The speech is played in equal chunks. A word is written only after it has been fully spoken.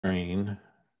screen.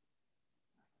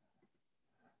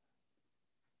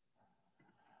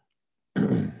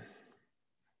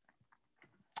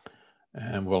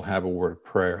 And we'll have a word of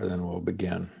prayer, then we'll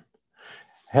begin.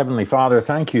 Heavenly Father,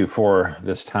 thank you for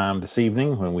this time this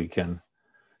evening when we can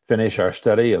finish our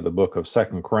study of the book of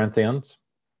 2 Corinthians.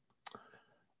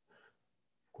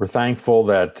 We're thankful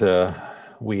that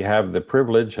we have the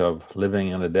privilege of living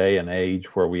in a day and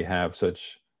age where we have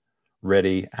such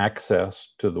ready access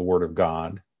to the Word of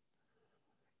God.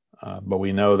 But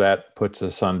we know that puts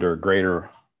us under greater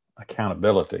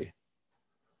accountability,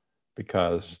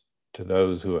 because to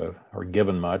those who are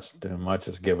given much, to whom much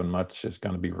is given, much is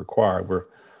going to be required.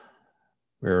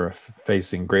 We're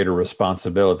facing greater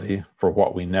responsibility for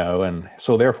what we know. And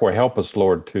so therefore help us,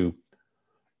 Lord, to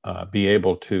be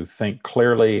able to think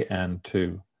clearly and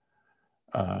to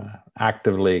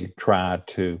actively try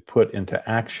to put into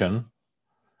action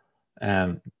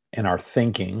and in our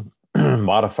thinking,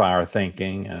 modify our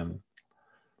thinking and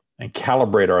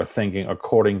calibrate our thinking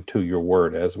according to your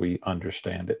word as we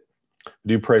understand it. I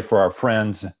do pray for our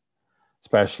friends,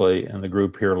 especially in the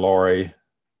group here, Lori,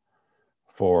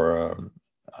 for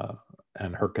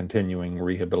and her continuing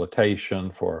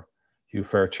rehabilitation, for Hugh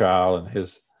Fairchild and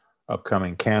his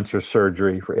upcoming cancer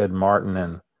surgery, for Ed Martin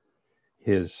and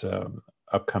his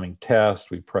upcoming test.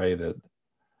 We pray that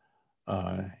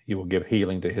you will give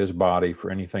healing to his body for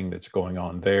anything that's going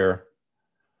on there.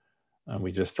 And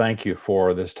we just thank you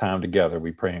for this time together.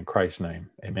 We pray in Christ's name.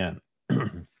 Amen.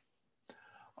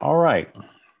 All right.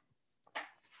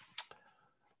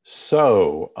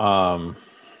 So,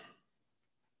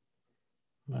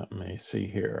 let me see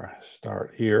here.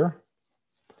 Start here.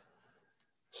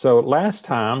 So last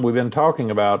time we've been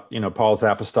talking about, Paul's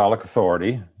apostolic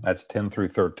authority. That's 10 through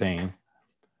 13.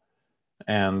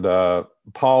 And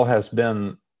Paul has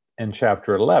been in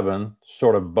chapter 11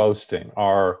 sort of boasting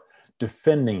or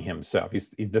defending himself.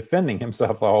 He's defending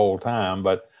himself the whole time,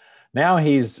 but now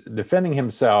he's defending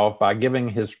himself by giving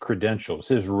his credentials,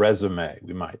 his resume,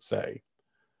 we might say.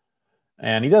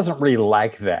 And he doesn't really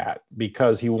like that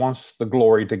because he wants the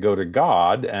glory to go to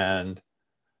God and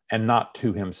not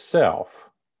to himself,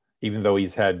 even though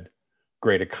he's had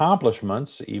great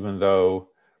accomplishments,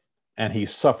 and he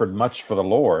suffered much for the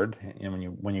Lord.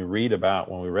 And when we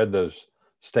read those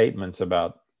statements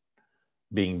about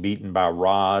being beaten by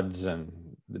rods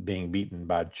and being beaten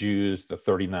by Jews, the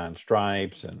 39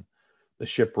 stripes and the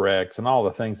shipwrecks and all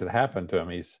the things that happened to him,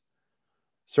 he's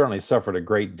certainly suffered a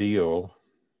great deal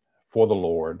for the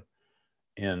Lord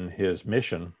in his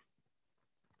mission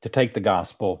to take the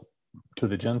gospel to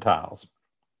the Gentiles.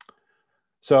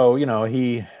 So,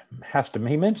 he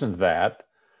mentions that,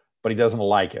 but he doesn't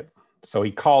like it. So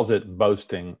he calls it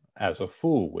boasting as a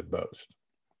fool would boast.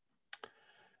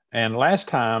 And last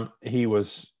time he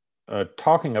was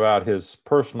talking about his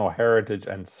personal heritage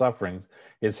and sufferings,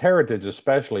 his heritage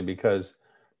especially because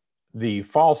the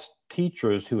false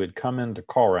teachers who had come into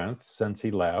Corinth since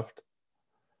he left,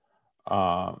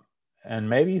 and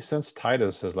maybe since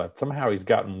Titus has left, somehow he's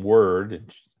gotten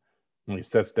word when he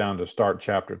sits down to start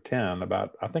chapter 10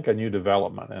 about, I think, a new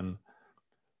development. And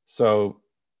so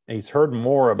he's heard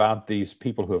more about these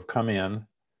people who have come in,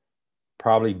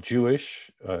 probably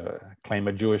Jewish, claim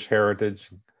a Jewish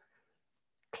heritage,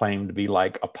 claim to be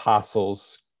like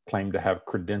apostles, claim to have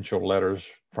credential letters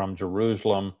from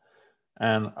Jerusalem,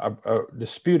 and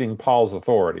disputing Paul's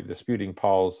authority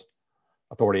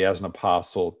as an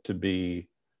apostle to be,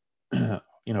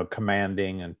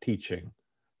 commanding and teaching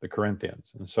the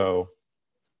Corinthians. And so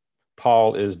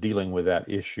Paul is dealing with that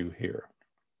issue here.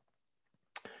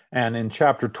 And in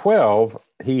chapter 12,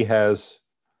 he has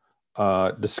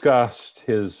discussed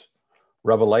his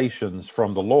revelations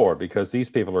from the Lord, because these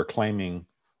people are claiming,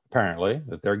 apparently,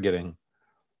 that they're getting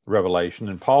revelation.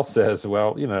 And Paul says,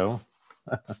 well,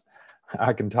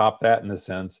 I can top that in a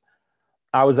sense.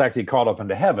 I was actually caught up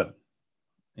into heaven.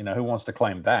 Who wants to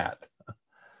claim that?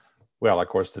 Well, of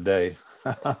course, today,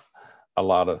 a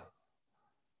lot of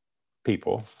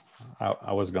people,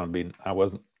 I was going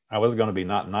to be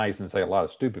not nice and say a lot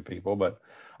of stupid people, but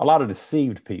a lot of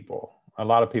deceived people, a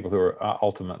lot of people who are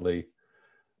ultimately,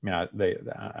 I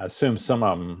assume some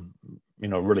of them,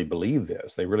 really believe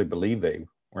this. They really believe they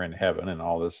were in heaven and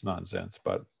all this nonsense,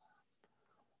 but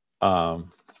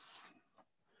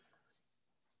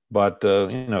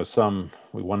some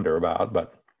we wonder about,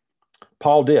 but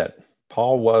Paul did.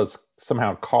 Paul was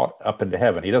somehow caught up into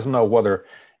heaven. He doesn't know whether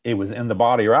it was in the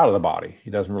body or out of the body. He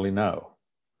doesn't really know.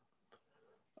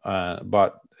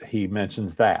 But he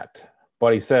mentions that.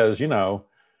 But he says,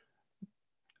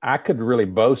 I could really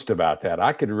boast about that.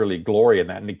 I could really glory in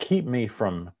that. And to keep me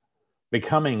from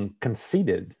becoming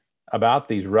conceited about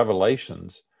these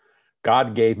revelations,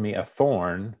 God gave me a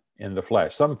thorn in the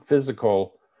flesh, some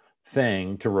physical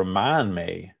thing to remind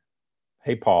me,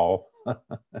 hey, Paul,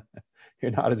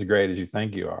 you're not as great as you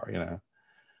think you are,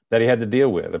 that he had to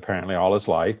deal with apparently all his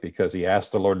life, because he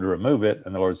asked the Lord to remove it,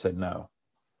 and the Lord said, no,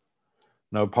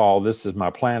 Paul, this is my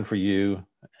plan for you,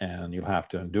 and you'll have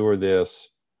to endure this.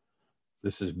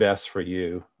 This is best for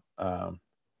you,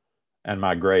 and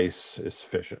my grace is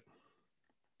sufficient.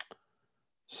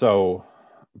 So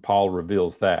Paul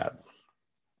reveals that.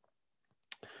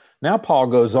 Now Paul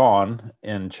goes on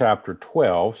in chapter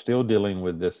 12, still dealing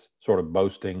with this sort of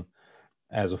boasting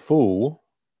as a fool,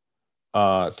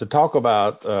 to talk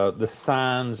about the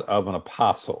signs of an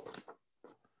apostle.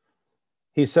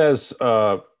 He says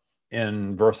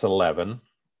in verse 11,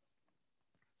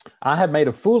 I have made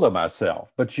a fool of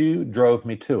myself, but you drove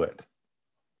me to it.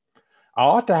 I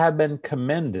ought to have been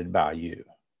commended by you.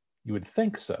 You would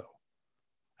think so.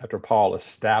 After Paul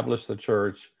established the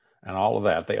church and all of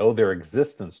that, they owe their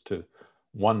existence to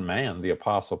one man, the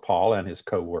Apostle Paul, and his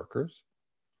co-workers.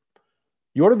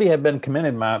 You ought to have been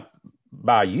commended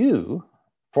by you,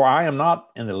 for I am not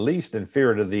in the least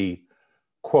inferior to the,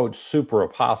 quote, super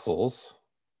apostles.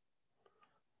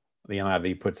 The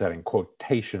NIV puts that in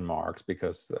quotation marks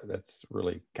because that's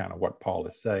really kind of what Paul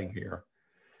is saying here.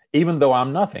 Even though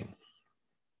I'm nothing.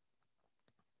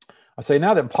 I say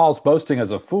now that Paul's boasting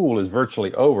as a fool is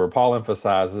virtually over, Paul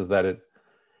emphasizes that it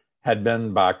had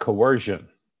been by coercion.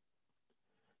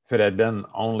 If it had been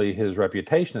only his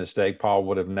reputation at stake, Paul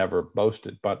would have never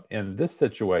boasted. But in this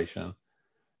situation,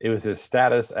 it was his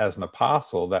status as an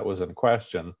apostle that was in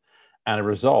question, and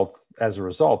as a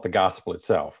result, the gospel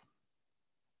itself.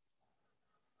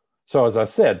 So as I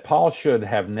said, Paul should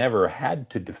have never had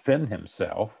to defend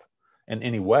himself in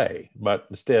any way, but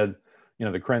instead,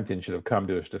 the Corinthians should have come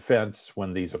to his defense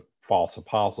when these false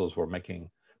apostles were making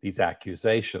these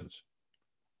accusations.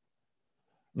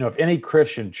 If any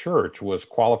Christian church was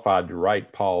qualified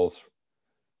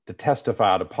to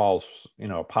testify to Paul's,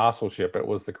 apostleship, it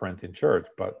was the Corinthian church.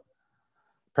 But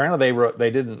apparently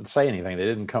they didn't say anything. They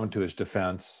didn't come to his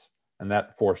defense, and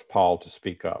that forced Paul to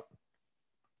speak up.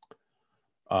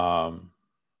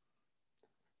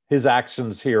 His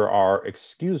actions here are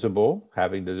excusable,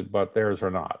 but theirs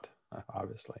are not,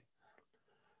 obviously.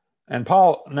 And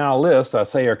Paul now lists, I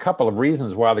say, a couple of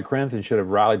reasons why the Corinthians should have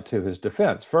rallied to his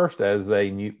defense. First, as they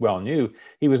knew,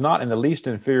 he was not in the least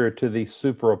inferior to the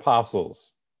super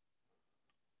apostles.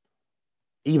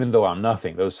 Even though I'm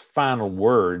nothing, those final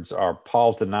words are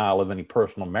Paul's denial of any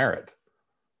personal merit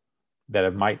that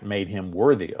have might made him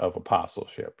worthy of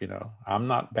apostleship. I'm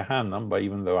not behind them, but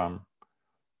even though I'm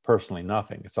personally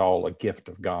nothing, it's all a gift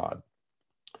of God.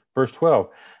 Verse 12,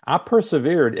 I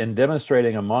persevered in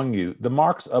demonstrating among you the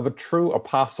marks of a true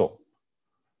apostle.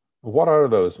 What are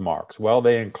those marks? Well,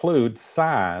 they include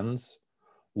signs,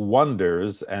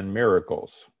 wonders, and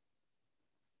miracles.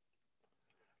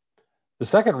 The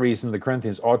second reason the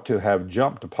Corinthians ought to have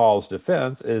jumped to Paul's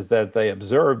defense is that they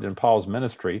observed in Paul's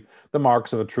ministry the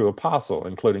marks of a true apostle,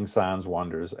 including signs,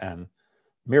 wonders, and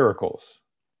miracles.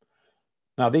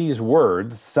 Now, these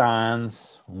words,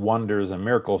 signs, wonders, and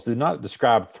miracles, do not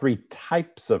describe three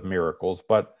types of miracles,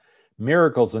 but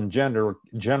miracles in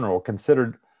general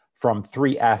considered from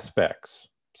three aspects.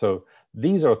 So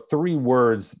these are three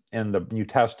words in the New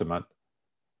Testament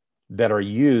that are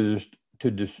used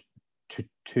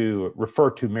to refer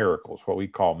to miracles, what we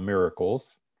call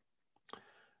miracles,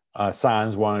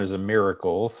 signs, wonders, and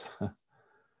miracles.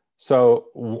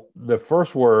 So the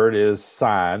first word is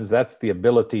signs. That's the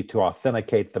ability to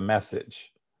authenticate the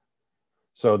message.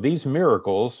 So these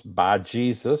miracles by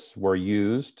Jesus were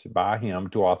used by him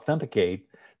to authenticate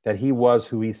that he was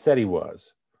who he said he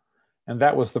was. And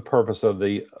that was the purpose of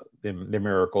the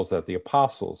miracles that the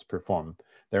apostles performed.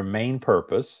 Their main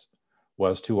purpose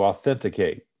was to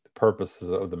authenticate. The purposes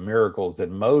of the miracles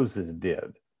that Moses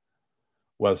did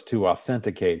was to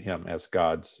authenticate him as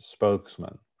God's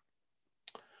spokesman.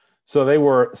 So they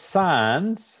were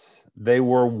signs, they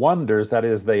were wonders, that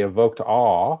is, they evoked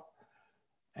awe,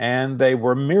 and they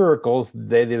were miracles,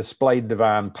 they displayed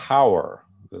divine power.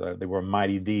 They were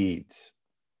mighty deeds.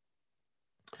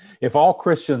 If all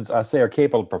Christians, I say, are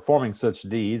capable of performing such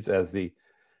deeds as the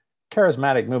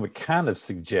charismatic movement kind of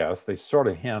suggests, they sort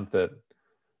of hint that,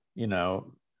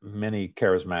 many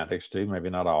charismatics do, maybe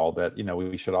not all, that,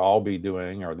 we should all be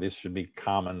doing, or this should be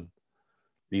common.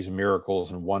 These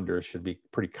miracles and wonders should be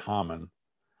pretty common.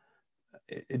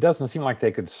 It doesn't seem like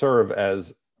they could serve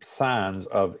as signs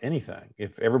of anything.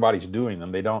 If everybody's doing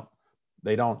them, they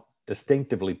don't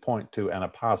distinctively point to an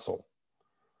apostle,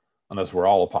 unless we're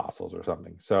all apostles or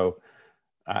something. So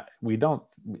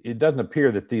it doesn't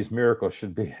appear that these miracles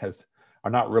should be as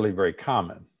are not really very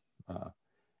common.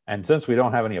 And since we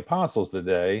don't have any apostles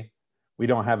today, we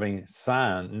don't have any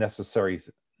necessary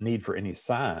need for any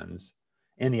signs,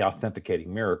 any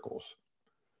authenticating miracles.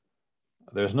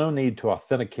 There's no need to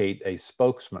authenticate a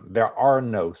spokesman. There are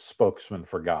no spokesmen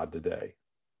for God today.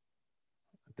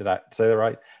 Did I say that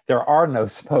right? There are no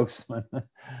spokesmen.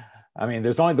 I mean,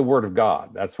 there's only the Word of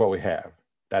God. That's what we have.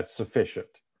 That's sufficient,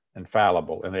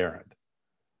 infallible, inerrant.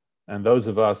 And those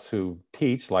of us who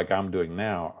teach, like I'm doing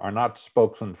now, are not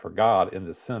spokesmen for God in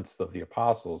the sense of the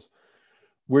apostles.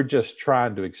 We're just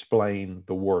trying to explain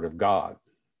the Word of God,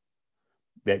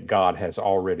 that God has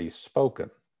already spoken.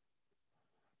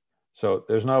 So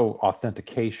there's no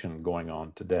authentication going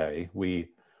on today. We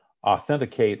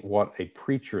authenticate what a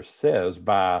preacher says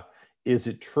by, is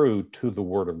it true to the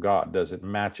Word of God? Does it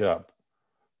match up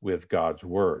with God's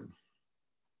Word?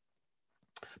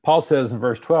 Paul says in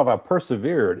verse 12, I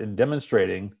persevered in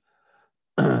demonstrating,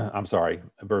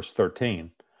 verse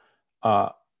 13,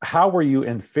 how were you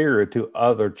inferior to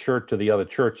the other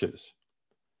churches,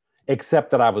 except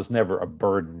that I was never a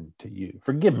burden to you?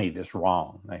 Forgive me this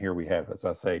wrong. Now here we have, as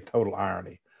I say, total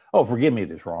irony. Oh, forgive me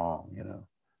this wrong, you know.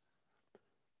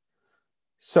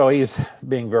 So he's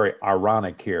being very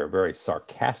ironic here, very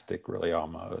sarcastic, really,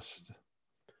 almost.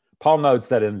 Paul notes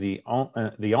that in the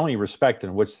only respect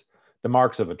in which the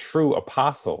marks of a true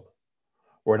apostle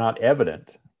were not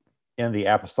evident in the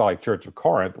apostolic church of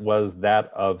Corinth was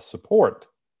that of support.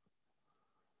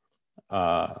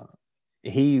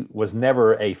 He was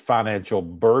never a financial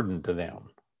burden to them.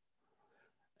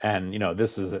 And, you know,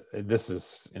 this is,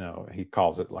 you know, he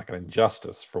calls it like an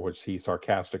injustice for which he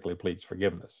sarcastically pleads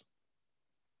forgiveness.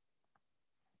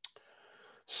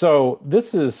 So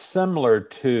this is similar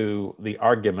to the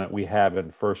argument we have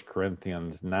in 1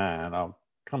 Corinthians 9. I'll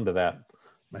come to that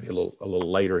maybe a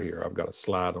little later here. I've got a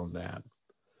slide on that.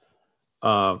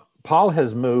 Paul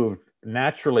has moved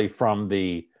naturally from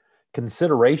the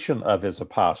consideration of his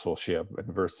apostleship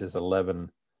in verses 11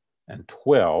 and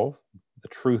 12, the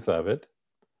truth of it,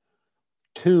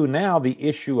 to now the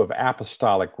issue of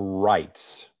apostolic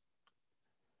rights.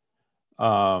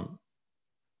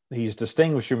 He's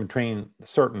distinguishing between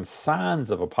certain signs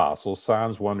of apostles,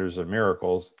 signs, wonders, and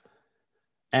miracles,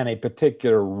 and a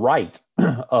particular right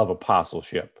of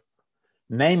apostleship.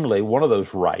 Namely, one of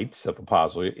those rights of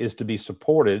apostleship is to be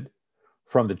supported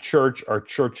from the church or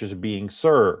churches being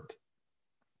served.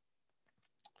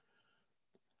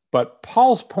 But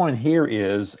Paul's point here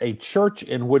is a church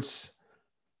in which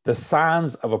the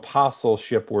signs of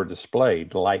apostleship were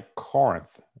displayed, like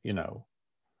Corinth, you know,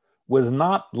 was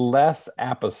not less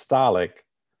apostolic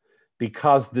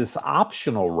because this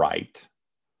optional right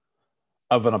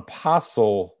of an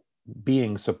apostle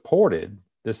being supported,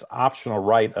 this optional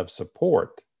right of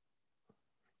support,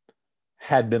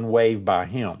 had been waived by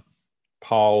him.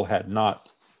 Paul had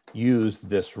not used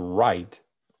this right,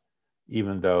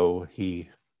 even though he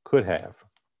could have.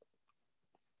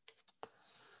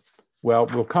 Well,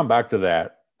 we'll come back to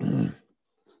that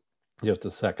just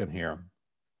a second here.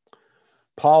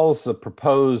 Paul's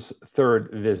proposed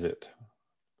third visit,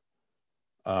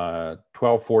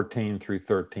 12:14 through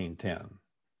 13:10.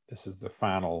 This is the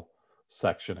final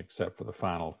section, except for the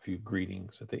final few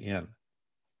greetings at the end.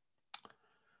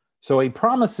 So he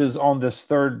promises on this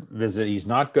third visit, he's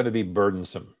not going to be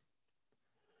burdensome.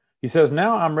 He says,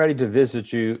 now I'm ready to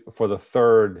visit you for the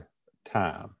third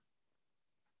time.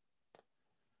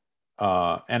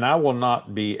 And I will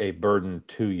not be a burden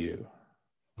to you.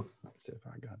 Let's see if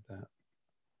I got that.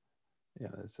 Yeah,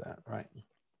 that's that, right.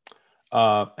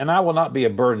 And I will not be a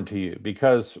burden to you,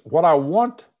 because what I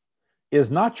want is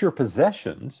not your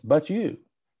possessions, but you.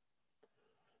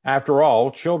 After all,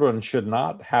 children should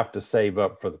not have to save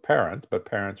up for the parents, but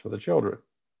parents for the children.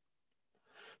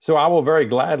 So I will very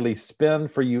gladly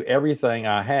spend for you everything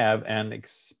I have and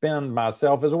expend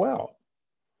myself as well.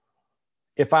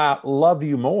 If I love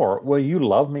you more, will you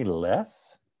love me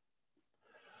less?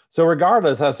 So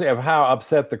regardless, I say, of how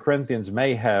upset the Corinthians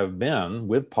may have been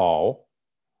with Paul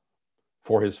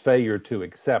for his failure to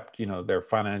accept, their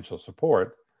financial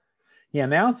support, he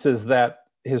announces that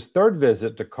his third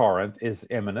visit to Corinth is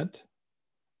imminent.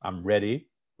 I'm ready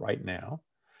right now.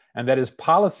 And that his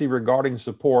policy regarding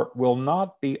support will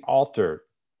not be altered.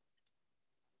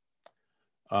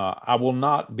 I will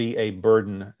not be a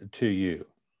burden to you.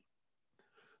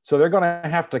 So they're going to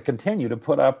have to continue to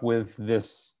put up with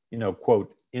this,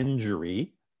 quote,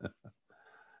 injury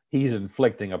he's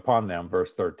inflicting upon them,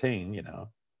 verse 13,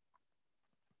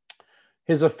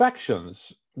 His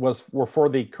affections were for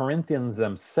the Corinthians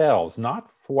themselves,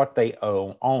 not for what they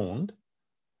owned,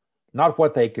 not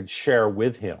what they could share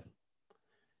with him.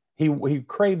 he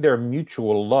craved their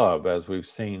mutual love, as we've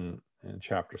seen in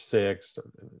chapter 6,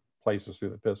 places through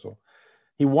the epistle.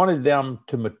 He wanted them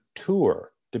to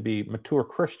mature, to be mature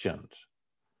Christians.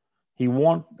 He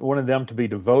wanted them to be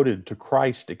devoted to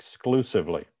Christ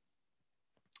exclusively.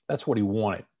 That's what he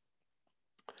wanted.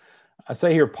 I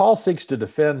say here, Paul seeks to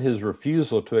defend his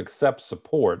refusal to accept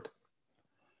support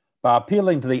by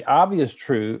appealing to the obvious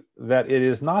truth that it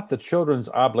is not the children's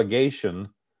obligation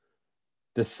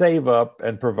to save up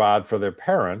and provide for their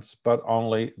parents, but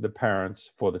only the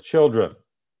parents for the children.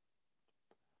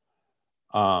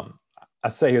 I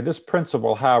say here, this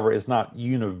principle, however, is not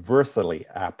universally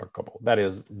applicable. That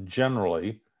is,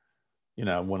 generally,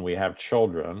 when we have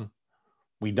children,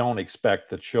 we don't expect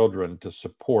the children to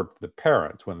support the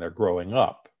parents when they're growing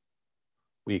up.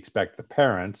 We expect the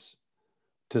parents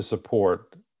to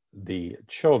support the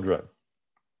children.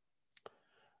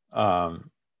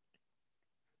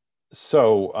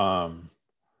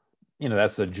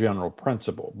 That's a general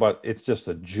principle, but it's just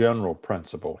a general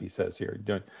principle, he says here.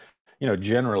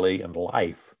 Generally in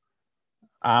life,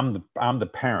 I'm the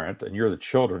parent and you're the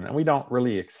children, and we don't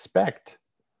really expect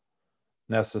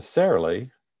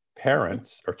necessarily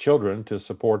parents or children to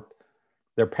support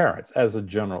their parents as a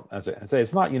general. As I say,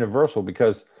 it's not universal,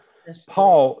 because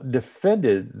Paul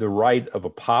defended the right of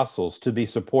apostles to be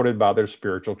supported by their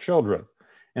spiritual children.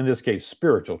 In this case,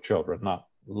 spiritual children, not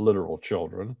literal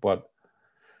children, but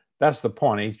that's the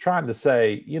point. He's trying to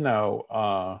say,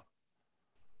 my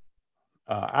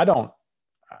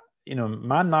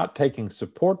not taking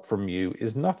support from you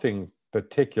is nothing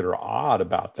particular odd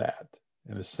about that,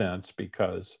 in a sense,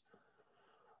 because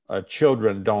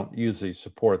children don't usually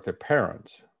support their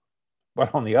parents.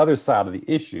 But on the other side of the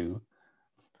issue,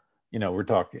 we're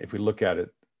talking, if we look at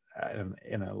it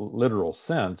in a literal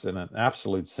sense, in an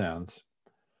absolute sense,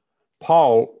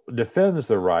 Paul defends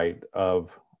the right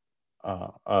of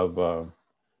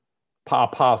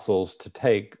apostles to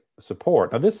take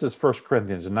support. Now, this is 1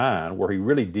 Corinthians 9, where he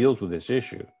really deals with this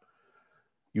issue.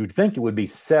 You would think it would be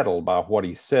settled by what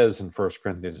he says in 1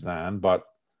 Corinthians 9, but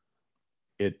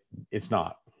it's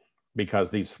not, because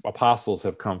these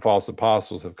false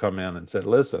apostles have come in and said,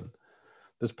 listen,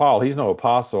 this Paul, he's no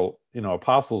apostle.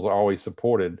 Apostles are always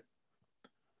supported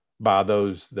by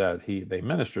those that they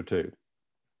minister to.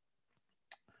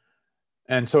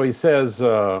 And so he says,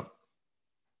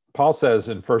 Paul says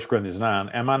in 1 Corinthians 9,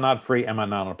 am I not free? Am I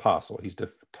not an apostle? He's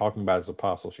talking about his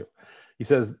apostleship. He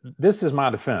says, this is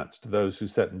my defense to those who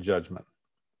sit in judgment.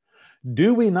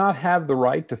 Do we not have the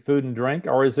right to food and drink,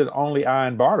 or is it only I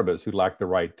and Barnabas who lack the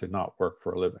right to not work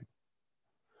for a living?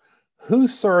 Who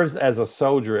serves as a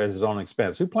soldier at his own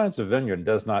expense? Who plants a vineyard and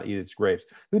does not eat its grapes?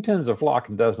 Who tends a flock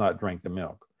and does not drink the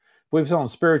milk? If we've sown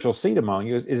spiritual seed among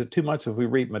you, is it too much if we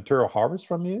reap material harvest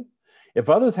from you? If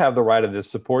others have the right of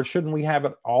this support, shouldn't we have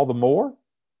it all the more?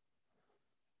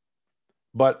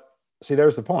 But see,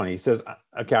 there's the point. He says,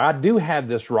 okay, I do have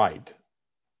this right.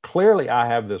 Clearly, I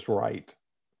have this right.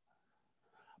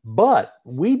 But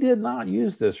we did not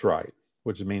use this right,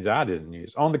 which means I didn't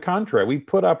use. On the contrary, we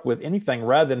put up with anything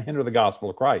rather than hinder the gospel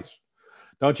of Christ.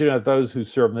 Don't you know that those who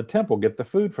serve in the temple get the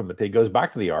food from the table? He goes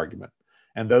back to the argument.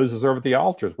 And those who serve at the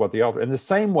altar is what the altar. In the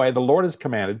same way, the Lord has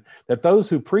commanded that those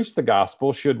who preach the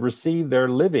gospel should receive their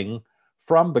living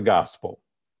from the gospel.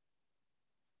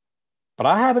 But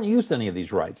I haven't used any of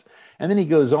these rights. And then he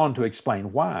goes on to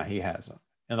explain why he hasn't.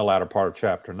 In the latter part of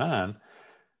chapter 9,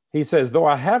 he says, though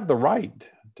I have the right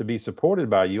to be supported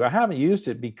by you, I haven't used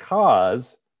it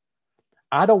because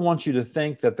I don't want you to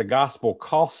think that the gospel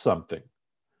costs something.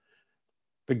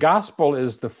 The gospel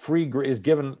is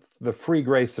given the free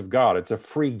grace of God. It's a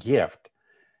free gift.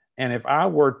 And if I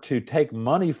were to take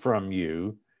money from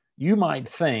you, you might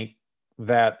think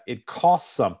that it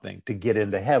costs something to get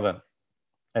into heaven,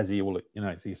 as he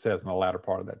says in the latter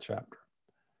part of that chapter.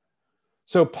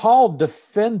 So Paul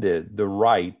defended the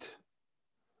right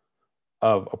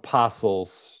of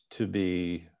apostles to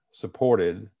be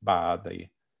supported by the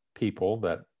people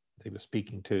that he was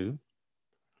speaking to.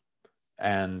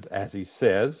 And as he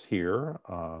says here,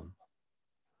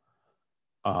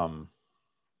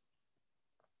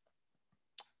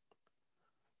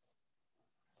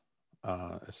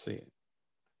 let's see,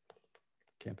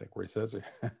 can't think where he says it.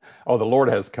 Oh, the Lord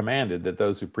has commanded that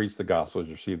those who preach the gospel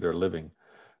receive their living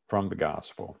from the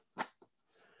gospel.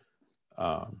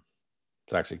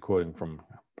 It's actually quoting from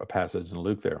a passage in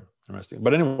Luke there. Interesting.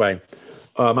 But anyway,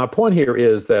 my point here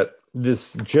is that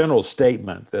this general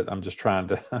statement that I'm just trying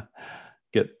to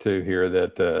get to here,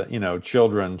 that,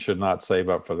 children should not save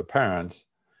up for the parents.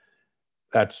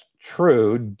 That's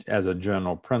true as a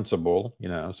general principle,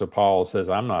 So Paul says,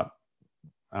 I'm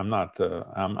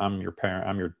your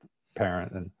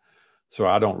parent, and So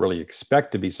I don't really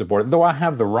expect to be supported, though I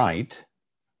have the right.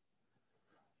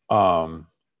 And,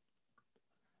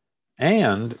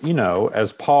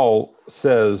 as Paul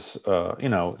says, so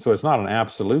it's not an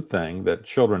absolute thing that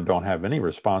children don't have any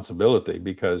responsibility,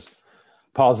 because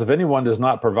Paul says, if anyone does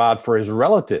not provide for his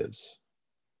relatives,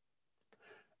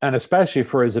 and especially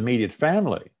for his immediate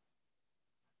family,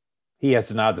 he has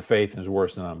denied the faith and is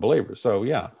worse than unbelievers. So,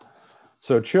 yeah.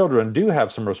 So children do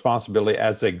have some responsibility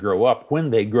as they grow up.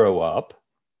 When they grow up,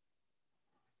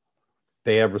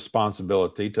 they have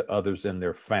responsibility to others in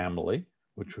their family,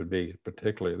 which would be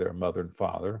particularly their mother and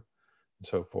father, and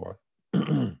so forth.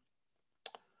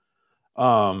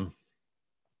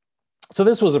 So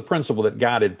this was a principle that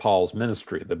guided Paul's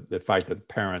ministry, the fact that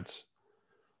parents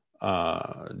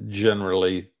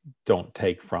generally don't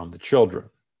take from the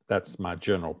children. That's my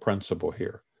general principle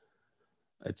here.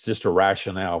 It's just a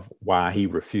rationale why he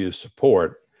refused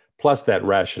support, plus that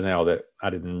rationale that I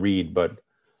didn't read, but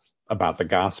about the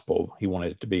gospel. He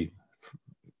wanted it to be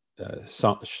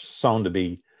shown to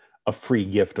be a free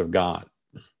gift of God.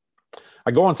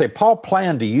 I go on and say, Paul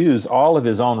planned to use all of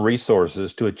his own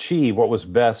resources to achieve what was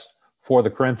best for the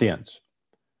Corinthians.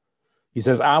 He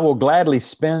says, I will gladly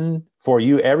spend for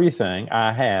you everything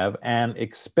I have and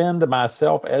expend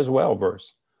myself as well,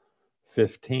 verse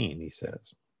 15, he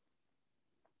says.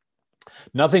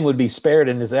 Nothing would be spared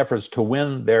in his efforts to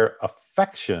win their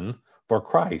affection for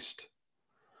Christ.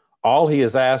 All he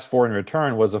has asked for in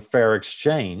return was a fair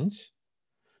exchange.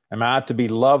 Am I to be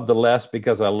loved the less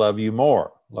because I love you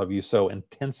more, love you so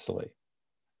intensely?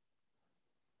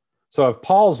 So if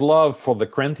Paul's love for the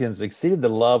Corinthians exceeded the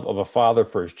love of a father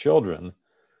for his children,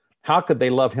 how could they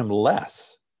love him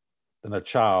less than a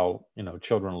child,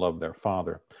 children love their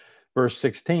father? Verse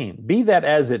 16, be that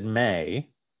as it may,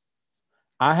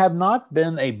 I have not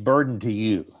been a burden to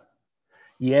you.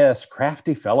 Yes,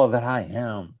 crafty fellow that I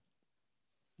am.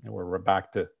 And we're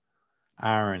back to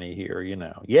irony here,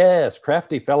 Yes,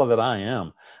 crafty fellow that I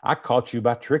am. I caught you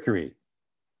by trickery.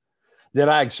 Did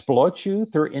I exploit you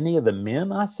through any of the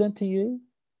men I sent to you?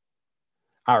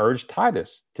 I urged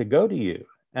Titus to go to you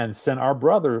and sent our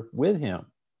brother with him.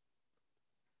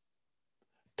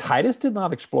 Titus did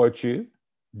not exploit you,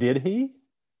 did he?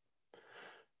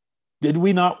 Did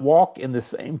we not walk in the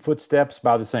same footsteps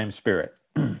by the same Spirit?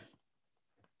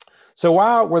 So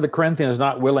why were the Corinthians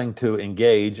not willing to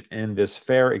engage in this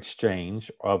fair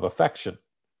exchange of affection?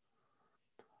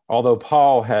 Although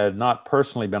Paul had not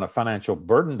personally been a financial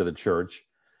burden to the church,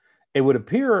 it would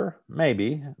appear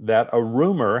maybe that a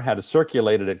rumor had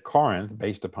circulated at Corinth,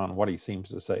 based upon what he seems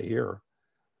to say here,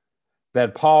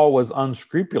 that Paul was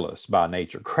unscrupulous by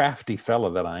nature, crafty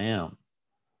fellow that I am,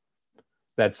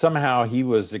 that somehow he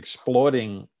was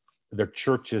exploiting the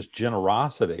church's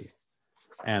generosity,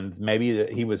 and maybe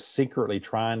that he was secretly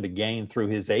trying to gain through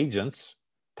his agents,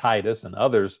 Titus and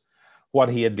others, what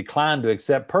he had declined to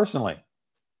accept personally.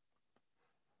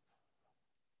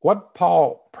 What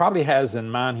Paul probably has in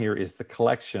mind here is the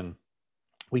collection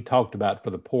we talked about for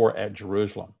the poor at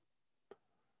Jerusalem,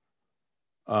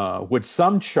 which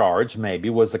some charge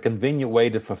maybe was a convenient way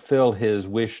to fulfill his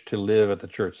wish to live at the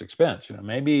church's expense.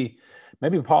 Maybe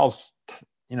Paul's,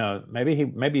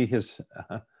 maybe his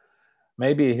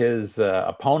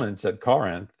opponents at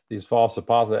Corinth, these false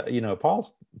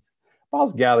apostles,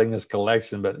 Paul's gathering this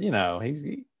collection, but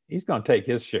he's going to take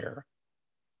his share.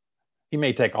 He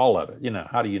may take all of it.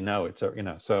 How do you know it's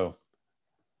so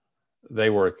they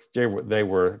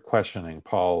were questioning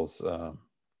Paul's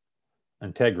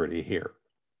integrity here.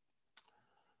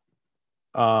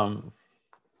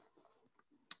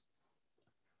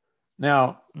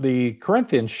 Now the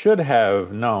Corinthians should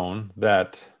have known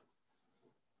that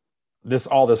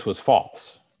all this was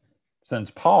false, since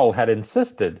Paul had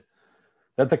insisted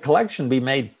that the collection be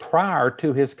made prior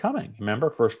to his coming.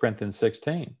 Remember 1 Corinthians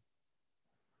 16.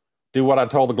 Do what I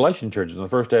told the Galatian churches. On the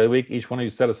first day of the week, each one of you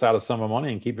set aside a sum of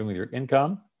money and keep it with your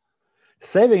income,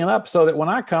 saving it up so that when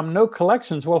I come, no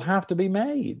collections will have to be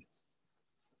made.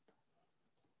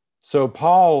 So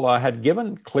Paul had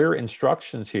given clear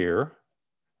instructions here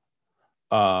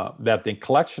that the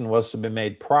collection was to be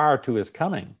made prior to his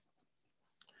coming.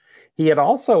 He had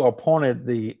also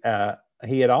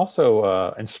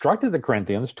instructed the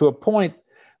Corinthians to appoint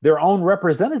their own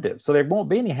representatives, so there won't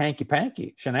be any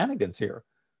hanky-panky shenanigans here.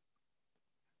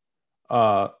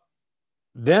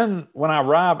 Then when I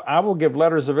arrive, I will give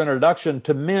letters of introduction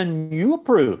to men you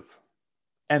approve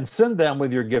and send them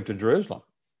with your gift to Jerusalem.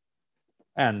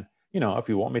 And, if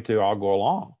you want me to, I'll go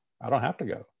along. I don't have to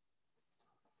go.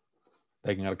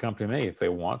 They can accompany me if they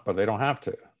want, but they don't have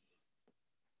to.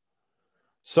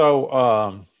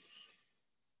 So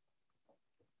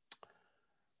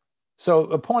So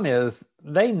the point is,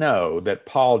 they know that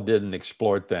Paul didn't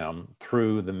exploit them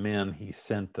through the men he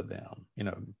sent to them,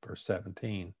 verse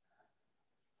 17.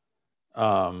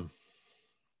 And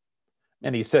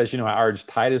he says, I urged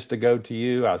Titus to go to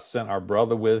you. I sent our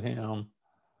brother with him.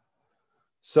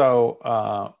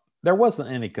 So there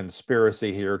wasn't any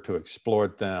conspiracy here to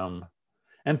exploit them.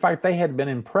 In fact, they had been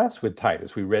impressed with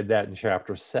Titus. We read that in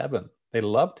chapter 7. They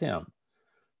loved him.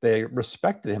 They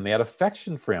respected him. They had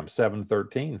affection for him,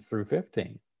 7:13 through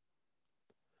 15.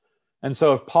 And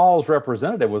so if Paul's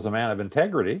representative was a man of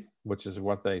integrity, which is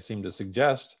what they seem to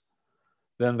suggest,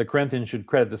 then the Corinthians should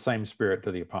credit the same spirit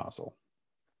to the apostle.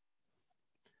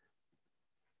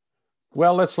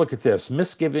 Well, let's look at this.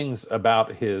 Misgivings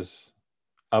about his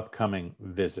upcoming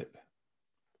visit.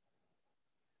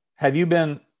 Have you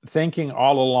been thinking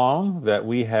all along that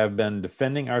we have been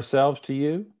defending ourselves to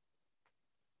you?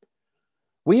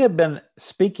 We have been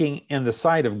speaking in the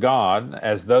sight of God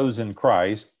as those in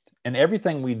Christ, and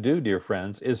everything we do, dear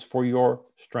friends, is for your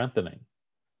strengthening.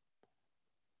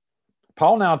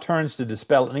 Paul now turns to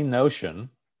dispel any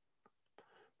notion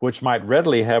which might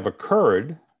readily have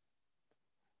occurred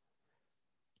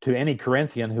to any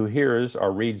Corinthian who hears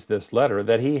or reads this letter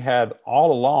that he had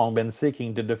all along been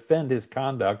seeking to defend his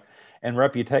conduct and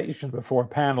reputation before a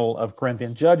panel of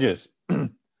Corinthian judges.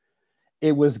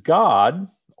 It was God,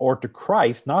 or to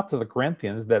Christ, not to the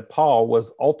Corinthians, that Paul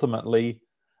was ultimately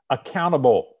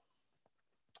accountable.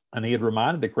 And he had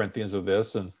reminded the Corinthians of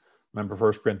this, and remember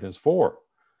 1 Corinthians 4.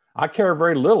 I care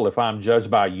very little if I'm judged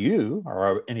by you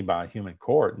or any by a human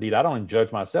court. Indeed, I don't even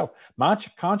judge myself. My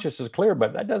conscience is clear,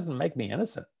 but that doesn't make me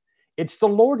innocent. It's the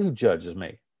Lord who judges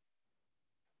me.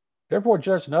 Therefore,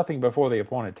 judge nothing before the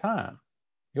appointed time.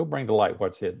 He'll bring to light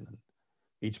what's hidden.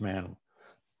 Each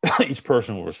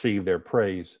person will receive their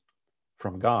praise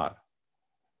from God.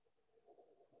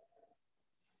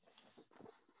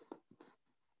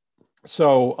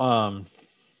 So,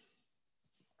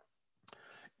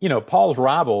 Paul's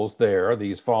rivals there,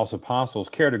 these false apostles,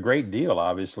 cared a great deal,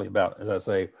 obviously, about, as I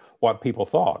say, what people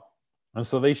thought. And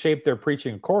so they shaped their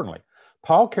preaching accordingly.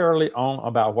 Paul cared only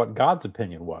about what God's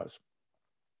opinion was.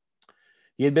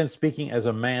 He had been speaking as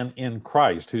a man in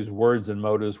Christ whose words and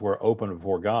motives were open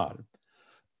before God.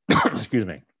 Excuse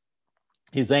me.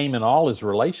 His aim in all his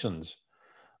relations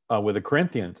with the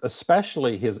Corinthians,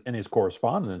 especially in his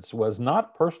correspondence, was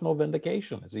not personal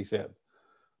vindication, as he said,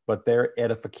 but their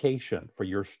edification for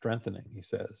your strengthening, he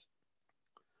says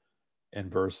in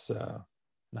verse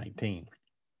 19.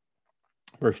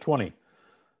 Verse 20,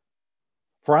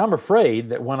 for I'm afraid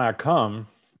that when I come,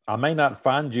 I may not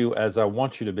find you as I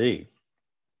want you to be,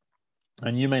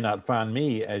 and you may not find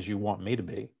me as you want me to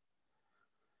be.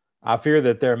 I fear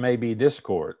that there may be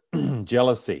discord,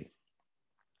 jealousy,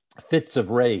 fits of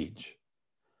rage,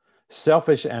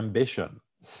 selfish ambition,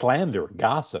 slander,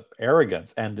 gossip,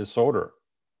 arrogance, and disorder.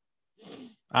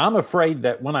 I'm afraid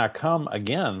that when I come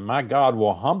again, my God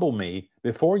will humble me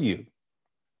before you,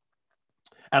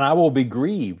 and I will be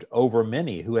grieved over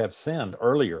many who have sinned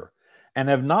earlier and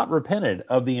have not repented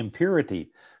of the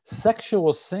impurity,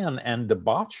 sexual sin, and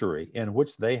debauchery in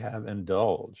which they have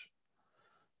indulged.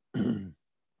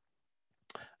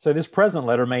 So this present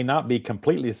letter may not be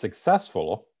completely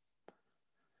successful.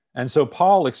 And so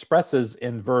Paul expresses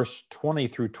in verse 20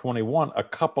 through 21 a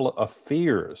couple of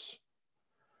fears.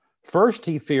 First,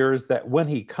 he fears that when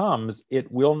he comes, he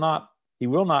will not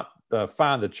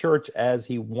find the church as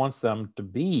he wants them to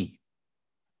be.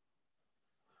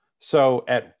 So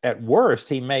at worst,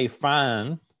 he may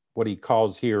find what he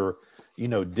calls here,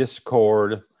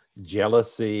 discord,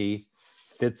 jealousy,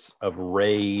 fits of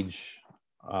rage,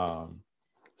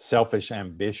 selfish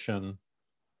ambition,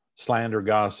 slander,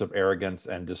 gossip, arrogance,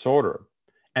 and disorder.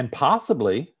 And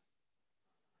possibly,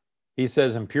 he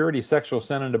says, impurity, sexual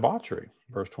sin, and debauchery,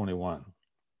 verse 21.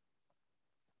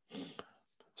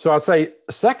 So I'd say,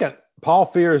 second, Paul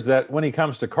fears that when he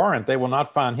comes to Corinth, they will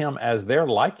not find him as their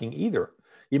liking either.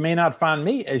 You may not find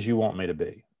me as you want me to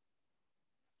be.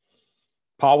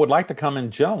 Paul would like to come in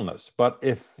gentleness, but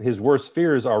if his worst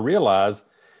fears are realized,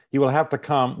 he will have to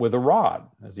come with a rod,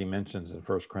 as he mentions in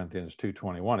 1 Corinthians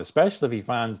 2:21, especially if he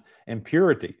finds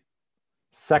impurity,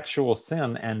 sexual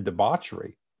sin, and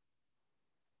debauchery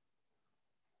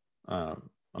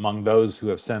among those who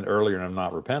have sinned earlier and have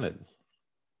not repented.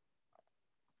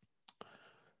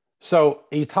 So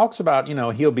he talks about,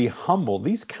 he'll be humbled.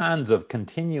 These kinds of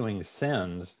continuing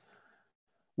sins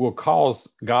will cause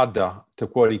God to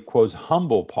quote, he quotes,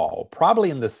 humble Paul, probably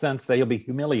in the sense that he'll be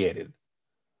humiliated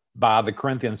by the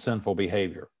Corinthian sinful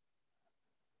behavior.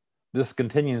 This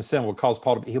continuing sin will cause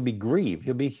Paul he'll be grieved.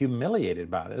 He'll be humiliated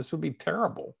by this. This would be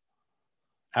terrible.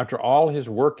 after all his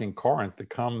work in Corinth, to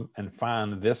come and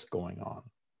find this going on?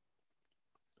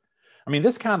 I mean,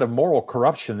 this kind of moral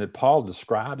corruption that Paul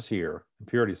describes here,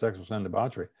 impurity, sexual sin,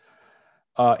 debauchery,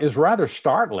 is rather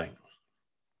startling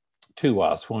to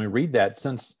us when we read that,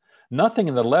 since nothing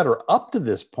in the letter up to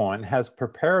this point has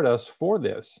prepared us for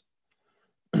this.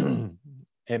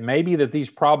 It may be that these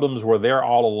problems were there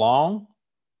all along,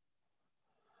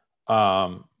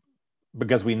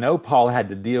 because we know Paul had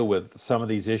to deal with some of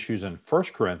these issues in 1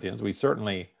 Corinthians. We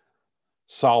certainly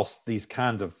saw these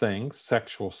kinds of things: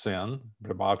 sexual sin,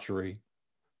 debauchery,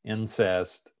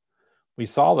 incest. We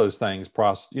saw those things.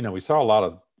 We saw a lot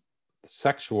of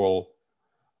sexual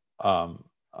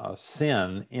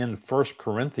sin in 1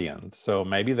 Corinthians. So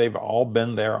maybe they've all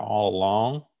been there all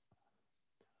along.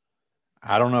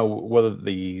 I don't know whether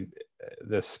the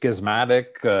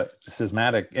schismatic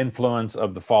influence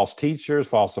of the false teachers,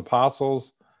 false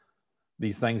apostles,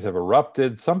 these things have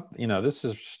erupted. This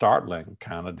is startling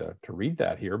kind of to read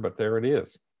that here, but there it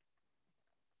is.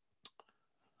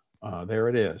 There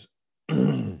it is.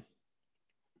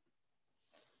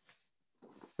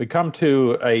 We come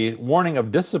to a warning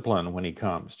of discipline when he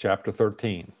comes, chapter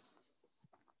 13.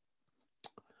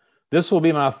 This will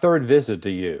be my third visit to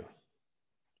you.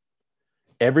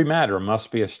 Every matter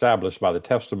must be established by the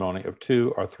testimony of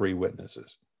 2 or 3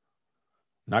 witnesses.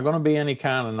 Not going to be any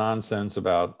kind of nonsense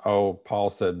about, oh, Paul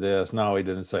said this. No, he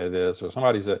didn't say this. Or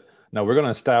somebody said, no, we're going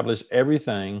to establish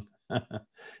everything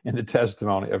in the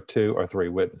testimony of 2 or 3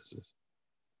 witnesses.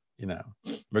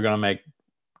 We're going to make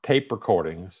tape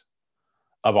recordings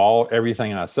of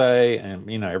everything I say and,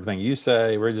 everything you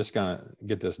say. We're just going to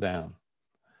get this down.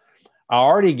 I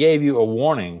already gave you a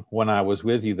warning when I was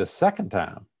with you the second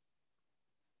time.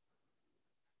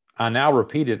 I now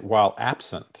repeat it while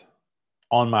absent.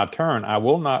 On my turn, I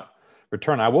will not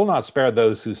return. I will not spare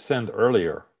those who sinned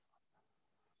earlier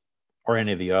or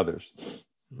any of the others.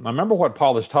 Now, remember what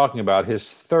Paul is talking about, his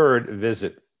third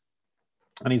visit.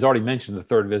 And he's already mentioned the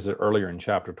third visit earlier in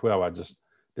chapter 12. I just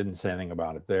didn't say anything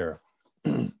about it there.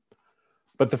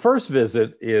 But the first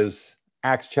visit is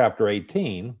Acts chapter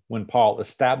 18, when Paul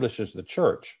establishes the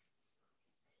church.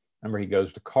 Remember, he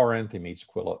goes to Corinth, he meets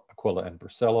Aquila and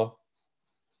Priscilla.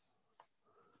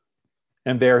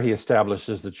 And there he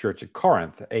establishes the church at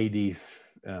Corinth, AD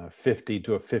 50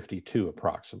 to 52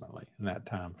 approximately, in that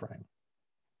time frame.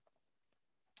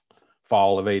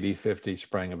 Fall of AD 50,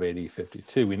 spring of AD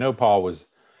 52. We know Paul was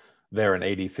there in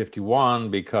AD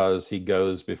 51 because he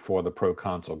goes before the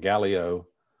proconsul Gallio.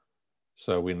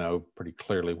 So we know pretty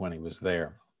clearly when he was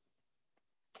there.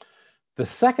 The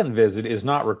second visit is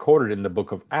not recorded in the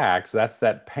book of Acts. That's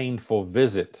that painful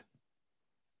visit.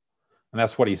 And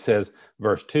that's what he says,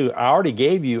 verse 2, I already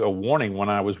gave you a warning when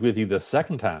I was with you the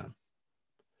second time.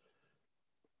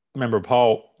 Remember,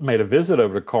 Paul made a visit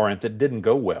over to Corinth that didn't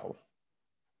go well.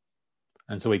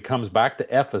 And so he comes back to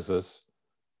Ephesus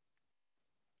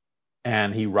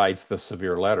and he writes the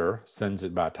severe letter, sends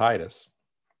it by Titus.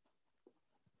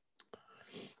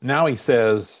 Now he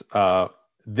says,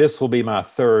 this will be my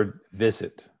third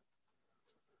visit.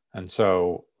 And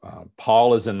so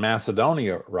Paul is in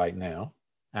Macedonia right now.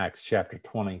 Acts chapter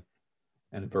 20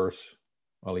 and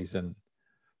he's in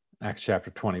Acts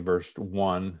chapter 20, verse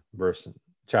 1,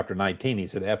 chapter 19,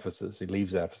 he's at Ephesus. He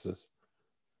leaves Ephesus.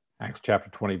 Acts chapter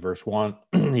 20, verse 1,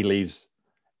 he leaves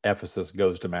Ephesus,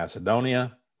 goes to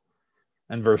Macedonia.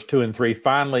 And verse 2 and 3,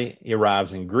 finally, he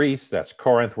arrives in Greece. That's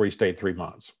Corinth, where he stayed 3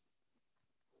 months.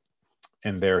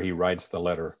 And there he writes the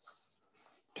letter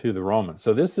to the Romans.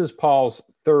 So this is Paul's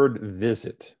third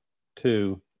visit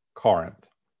to Corinth.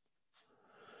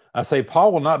 I say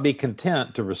Paul will not be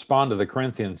content to respond to the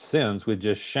Corinthians' sins with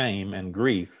just shame and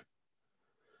grief.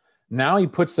 Now he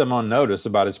puts them on notice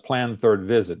about his planned third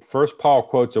visit. First, Paul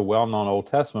quotes a well-known Old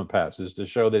Testament passage to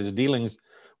show that his dealings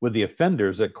with the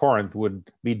offenders at Corinth would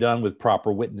be done with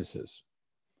proper witnesses.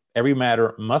 Every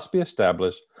matter must be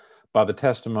established by the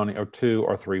testimony of 2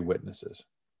 or 3 witnesses.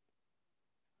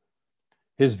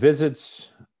 His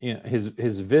visits,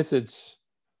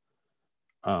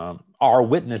 are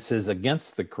witnesses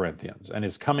against the Corinthians, and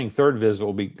his coming third visit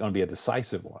will be going to be a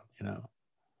decisive one.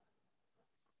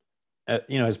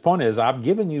 His point is, I've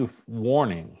given you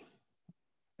warning,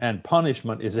 and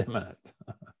punishment is imminent.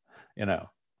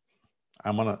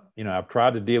 I'm gonna, I've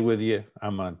tried to deal with you.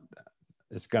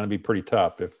 It's going to be pretty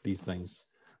tough if these things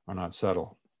are not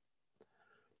settled.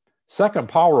 Second,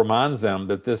 Paul reminds them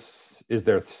that this is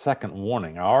their second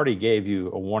warning. I already gave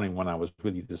you a warning when I was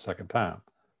with you the second time.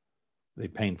 The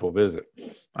painful visit.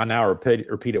 I now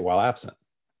repeat it while absent.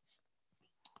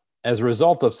 As a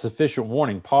result of sufficient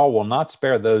warning, Paul will not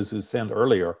spare those who sinned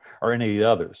earlier or any of the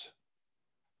others.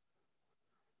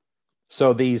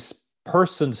 So these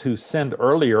persons who sinned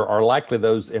earlier are likely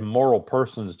those immoral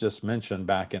persons just mentioned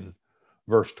back in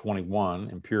verse 21,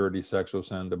 impurity, sexual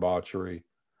sin, debauchery,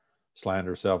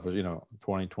 slander, selfish,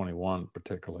 2021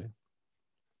 particularly.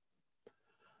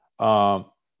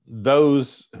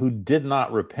 Those who did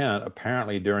not repent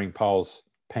apparently during Paul's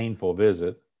painful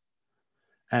visit,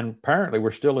 and apparently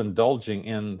were still indulging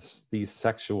in these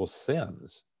sexual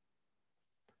sins.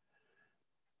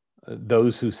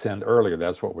 Those who sinned earlier,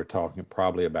 that's what we're talking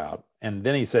probably about. And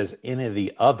then he says, any of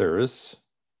the others,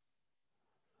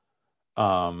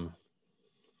 I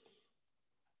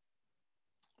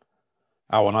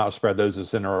will not spare those who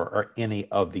sin, or any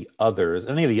of the others.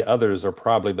 Any of the others are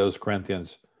probably those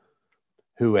Corinthians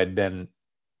who had been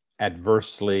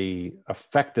adversely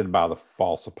affected by the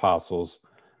false apostles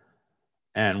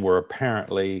and were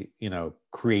apparently,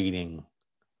 creating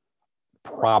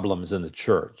problems in the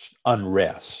church,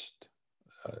 unrest,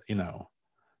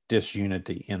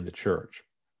 disunity in the church.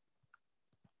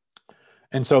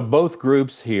 And so both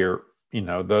groups here,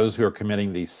 those who are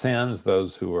committing these sins,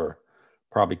 those who are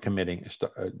probably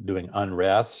doing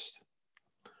unrest,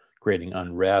 creating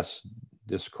unrest,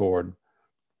 discord,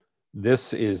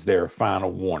 this is their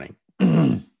final warning.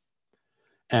 And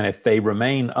if they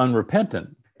remain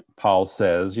unrepentant, Paul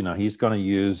says, he's going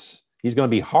to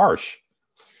be harsh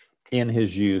in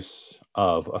his use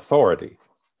of authority,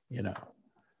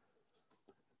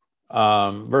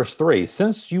 Verse 3,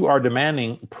 since you are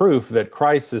demanding proof that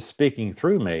Christ is speaking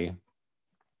through me,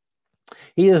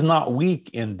 he is not weak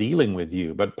in dealing with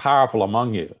you, but powerful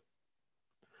among you.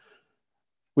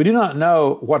 We do not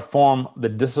know what form the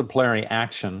disciplinary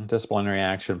action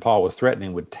Paul was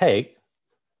threatening would take.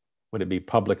 Would it be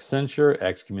public censure,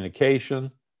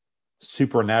 excommunication,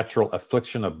 supernatural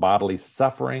affliction of bodily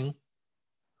suffering?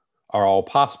 Are all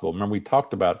possible. Remember, we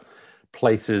talked about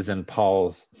places in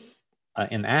Paul's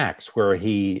in Acts where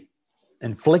he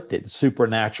inflicted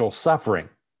supernatural suffering,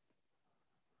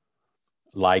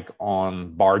 like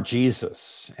on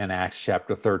Bar-Jesus in Acts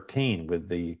chapter 13 with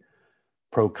the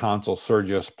proconsul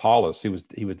Sergius Paulus. He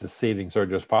was deceiving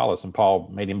Sergius Paulus, and Paul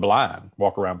made him blind,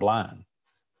 walk around blind.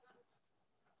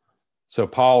 So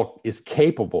Paul is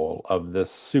capable of this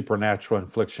supernatural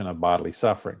infliction of bodily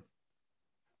suffering.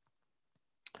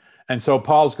 And so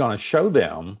Paul's going to show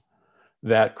them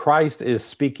that Christ is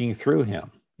speaking through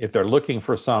him. If they're looking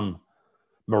for some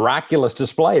miraculous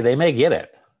display, they may get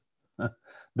it,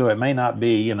 though it may not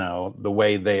be, the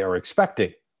way they are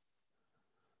expecting.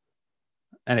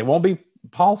 And it won't be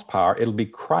Paul's power, it'll be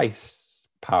Christ's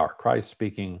power, Christ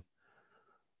speaking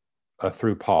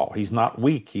through Paul. He's not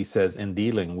weak, he says, in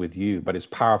dealing with you, but is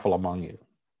powerful among you.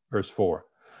 Verse 4,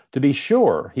 to be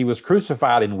sure, he was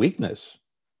crucified in weakness,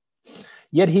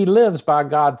 yet he lives by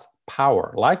God's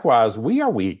power. Likewise, we are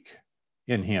weak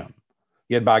in him,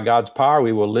 yet by God's power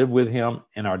we will live with him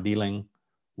in our dealing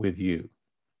with you.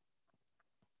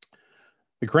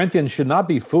 The Corinthians should not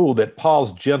be fooled that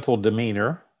Paul's gentle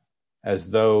demeanor, as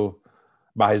though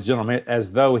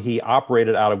he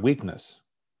operated out of weakness.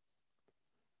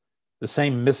 The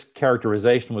same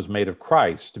mischaracterization was made of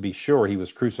Christ. To be sure, he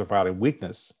was crucified in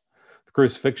weakness. The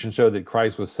crucifixion showed that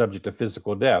Christ was subject to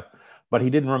physical death, but he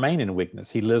didn't remain in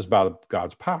weakness. He lives by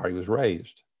God's power. He was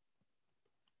raised.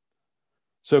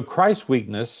 So Christ's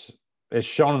weakness, as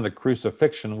shown in the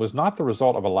crucifixion, was not the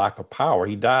result of a lack of power.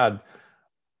 He died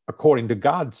according to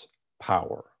God's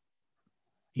power.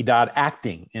 He died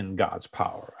acting in God's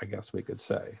power, I guess we could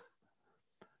say.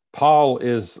 Paul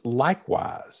is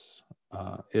likewise,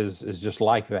 is just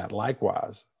like that,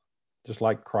 likewise, just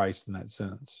like Christ in that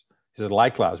sense. He says,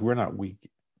 likewise, we're not weak.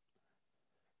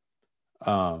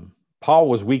 Paul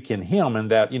was weak in him, and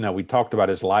that, we talked about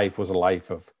his life was a life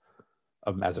of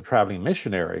as a traveling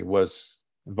missionary,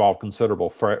 involved considerable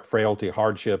frailty,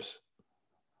 hardships.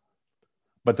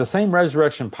 But the same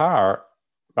resurrection power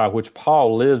by which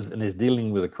Paul lives in his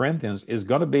dealing with the Corinthians is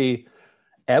going to be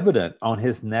evident on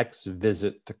his next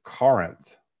visit to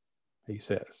Corinth, he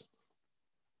says.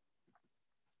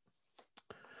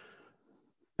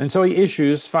 And so he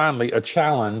issues, finally, a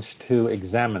challenge to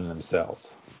examine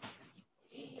themselves.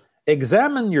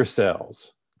 Examine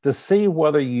yourselves to see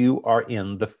whether you are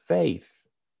in the faith.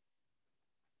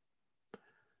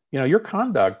 Your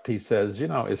conduct, he says,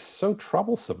 is so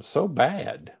troublesome, so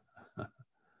bad.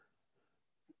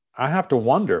 I have to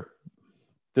wonder,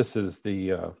 this is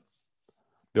the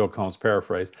Bill Combs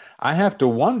paraphrase, I have to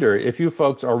wonder if you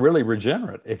folks are really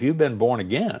regenerate, if you've been born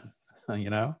again,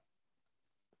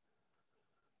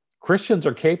 Christians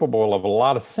are capable of a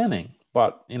lot of sinning,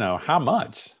 but, how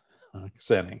much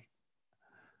sinning?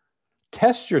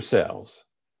 Test yourselves.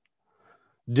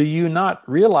 Do you not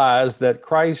realize that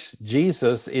Christ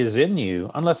Jesus is in you,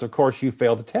 unless, of course, you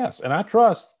fail the test? And I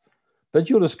trust that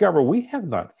you'll discover we have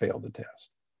not failed the test.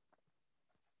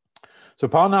 So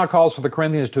Paul now calls for the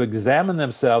Corinthians to examine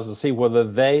themselves to see whether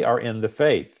they are in the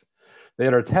faith. They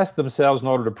are to test themselves in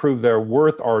order to prove their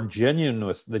worth or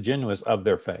genuineness, the genuineness of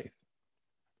their faith.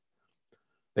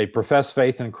 They profess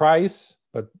faith in Christ,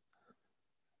 but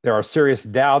there are serious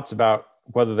doubts about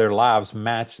whether their lives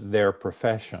match their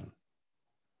profession.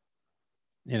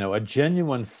 You know, a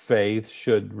genuine faith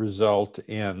should result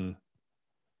in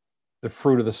the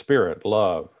fruit of the Spirit: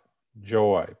 love,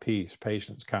 joy, peace,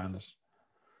 patience, kindness,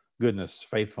 goodness,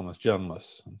 faithfulness,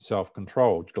 gentleness, and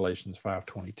self-control, Galatians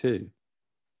 5:22.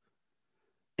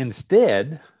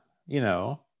 Instead, you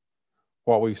know,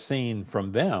 what we've seen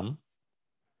from them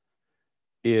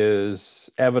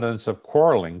is evidence of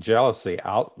quarreling, jealousy,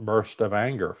 outburst of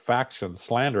anger, faction,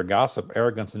 slander, gossip,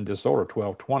 arrogance, and disorder,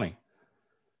 12:20.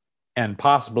 And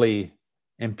possibly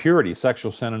impurity,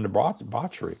 sexual sin, and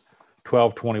debauchery,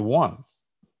 12:21.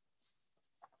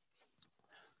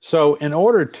 So in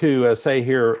order to, say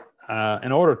here,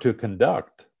 in order to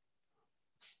conduct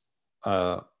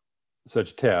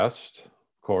such test,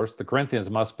 of course, the Corinthians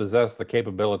must possess the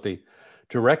capability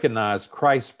to recognize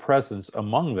Christ's presence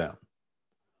among them.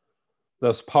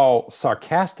 Thus, Paul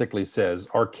sarcastically says,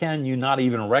 or can you not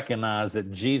even recognize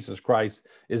that Jesus Christ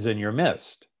is in your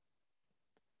midst?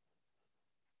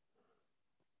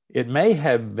 It may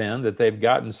have been that they've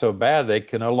gotten so bad they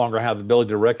can no longer have the ability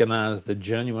to recognize the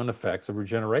genuine effects of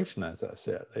regeneration, as I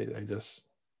said. They just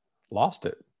lost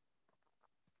it.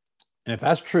 And if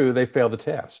that's true, they failed the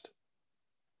test.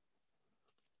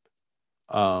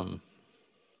 I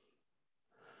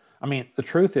mean, the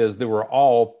truth is that we're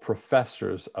all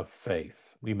professors of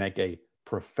faith. We make a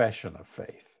profession of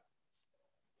faith.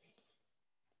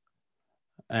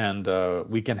 And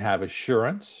we can have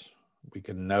assurance. We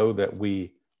can know that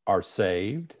we are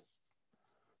saved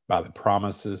by the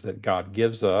promises that God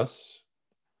gives us,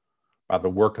 by the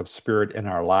work of Spirit in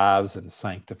our lives and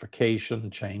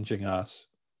sanctification, changing us,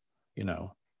 you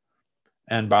know,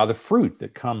 and by the fruit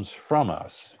that comes from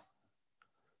us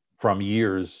from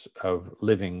years of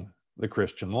living the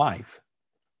Christian life.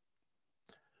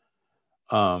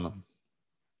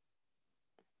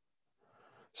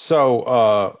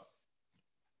 So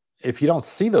if you don't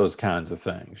see those kinds of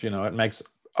things, you know, it makes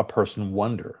a person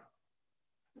wonder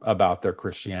about their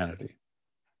Christianity.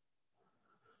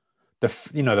 The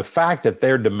fact that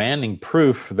they're demanding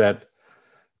proof that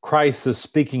Christ is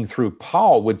speaking through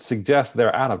Paul would suggest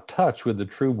they're out of touch with the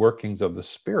true workings of the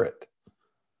Spirit.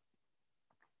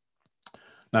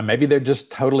 Now, maybe they're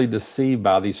just totally deceived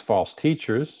by these false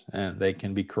teachers, and they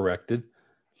can be corrected.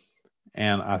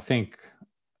 And I think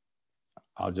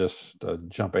I'll just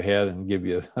jump ahead and give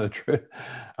you the truth.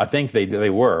 I think they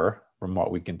were, from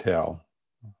what we can tell.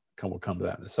 We'll come to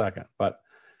that in a second. But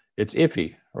it's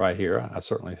iffy right here, I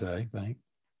certainly think.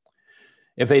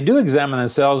 If they do examine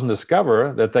themselves and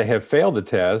discover that they have failed the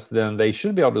test, then they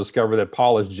should be able to discover that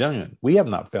Paul is genuine. We have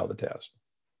not failed the test.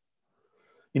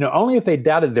 You know, only if they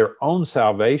doubted their own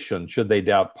salvation should they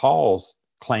doubt Paul's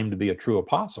claim to be a true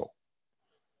apostle.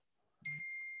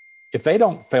 If they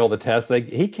don't fail the test,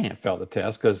 he can't fail the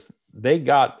test because they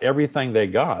got everything they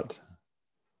got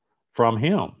from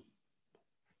him.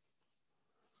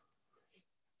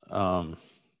 I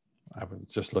was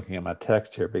just looking at my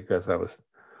text here because I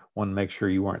wanted to make sure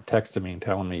you weren't texting me and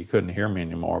telling me you couldn't hear me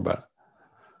anymore, but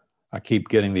I keep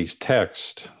getting these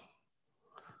texts.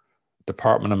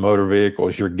 Department of Motor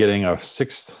Vehicles, you're getting a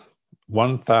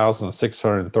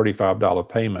 $1,635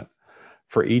 payment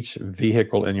for each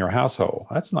vehicle in your household.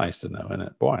 That's nice to know, isn't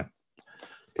it? Boy,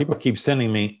 people keep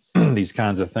sending me these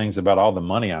kinds of things about all the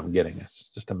money I'm getting. It's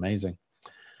just amazing.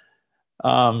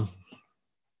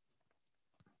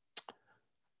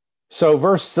 So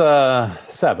verse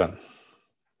 7.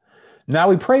 Now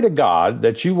we pray to God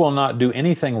that you will not do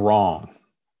anything wrong,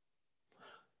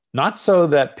 not so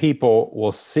that people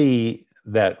will see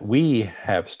that we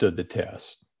have stood the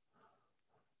test,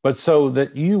 but so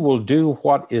that you will do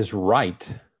what is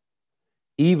right,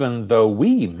 even though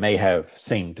we may have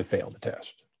seemed to fail the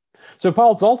test. So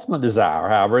Paul's ultimate desire,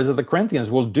 however, is that the Corinthians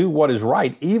will do what is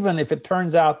right, even if it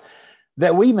turns out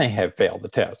that we may have failed the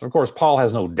test. Of course, Paul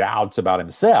has no doubts about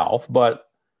himself, but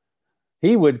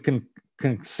he would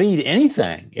concede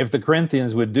anything if the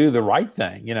Corinthians would do the right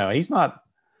thing. You know, he's not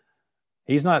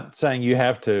saying you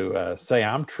have to say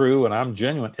I'm true and I'm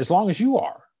genuine. As long as you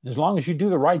are, as long as you do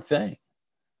the right thing,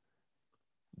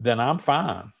 then I'm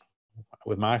fine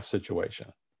with my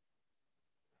situation.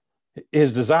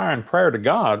 His desire and prayer to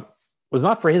God was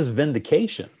not for his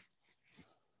vindication,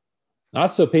 Not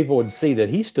so people would see that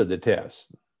he stood the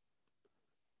test,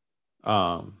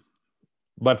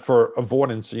 but for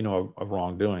avoidance, of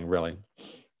wrongdoing, really.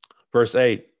 Verse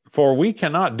 8, for we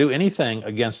cannot do anything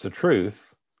against the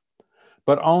truth,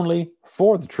 but only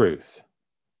for the truth.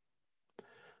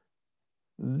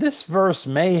 This verse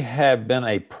may have been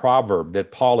a proverb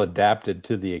that Paul adapted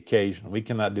to the occasion. We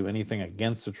cannot do anything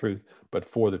against the truth, but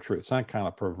for the truth. It's not kind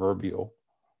of proverbial.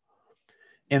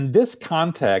 In this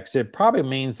context, it probably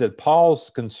means that Paul's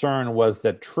concern was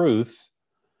that truth,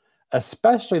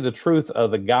 especially the truth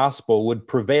of the gospel, would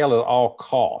prevail at all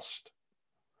cost,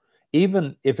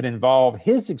 even if it involved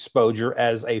his exposure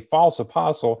as a false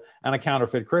apostle and a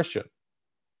counterfeit Christian.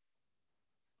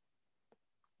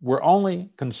 We're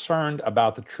only concerned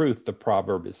about the truth, the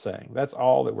proverb is saying. That's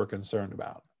all that we're concerned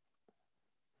about.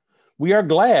 We are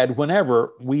glad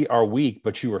whenever we are weak,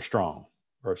 but you are strong,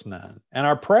 verse 9. And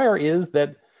our prayer is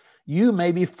that you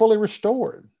may be fully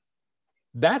restored.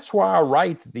 That's why I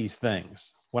write these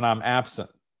things when I'm absent.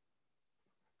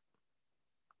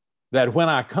 That when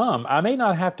I come, I may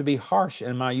not have to be harsh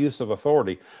in my use of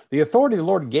authority. The authority the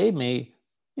Lord gave me,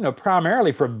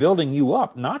 primarily for building you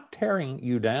up, not tearing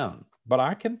you down. But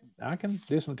I can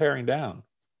do some tearing down,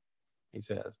 he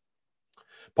says.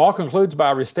 Paul concludes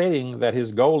by restating that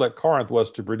his goal at Corinth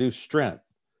was to produce strength.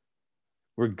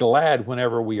 We're glad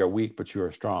whenever we are weak, but you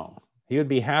are strong. He would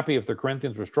be happy if the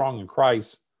Corinthians were strong in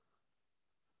Christ,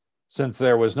 since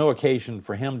there was no occasion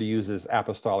for him to use his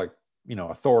apostolic,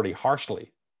 authority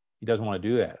harshly. He doesn't want to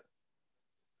do that.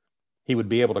 He would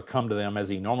be able to come to them as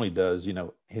he normally does,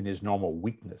 in his normal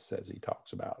weakness, as he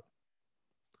talks about.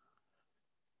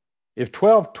 If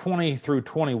 12:20 through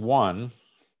 21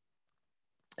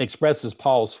 expresses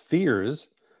Paul's fears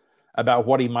about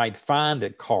what he might find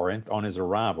at Corinth on his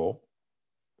arrival,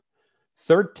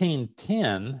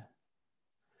 13:10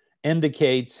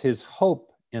 indicates his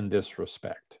hope in this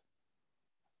respect.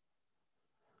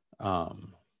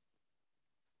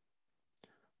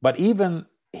 But even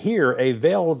here, a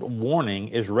veiled warning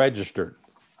is registered.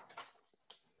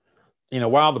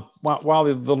 While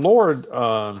the Lord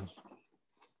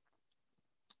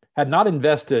had not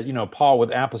invested, Paul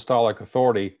with apostolic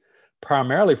authority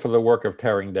primarily for the work of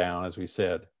tearing down, as we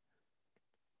said.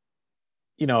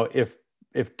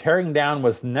 If tearing down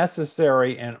was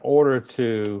necessary in order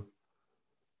to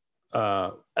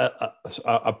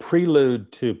a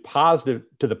prelude to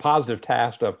the positive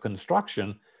task of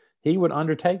construction, he would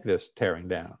undertake this tearing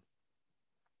down,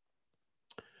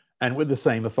 and with the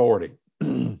same authority.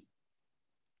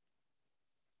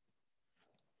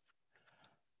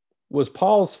 Was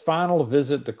Paul's final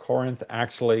visit to Corinth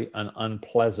actually an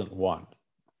unpleasant one?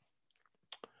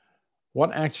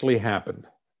 What actually happened?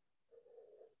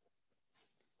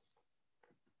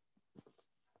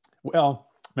 Well,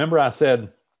 remember I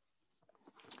said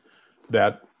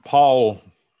that Paul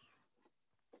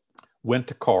went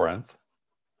to Corinth,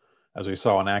 as we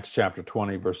saw in Acts chapter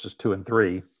 20, verses 2 and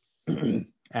 3,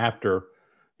 after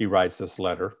he writes this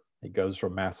letter. He goes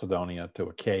from Macedonia to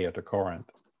Achaia to Corinth.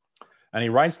 And he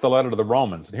writes the letter to the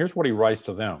Romans. And here's what he writes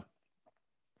to them.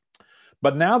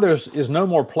 But now there is no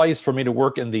more place for me to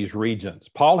work in these regions.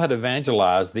 Paul had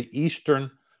evangelized the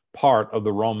eastern part of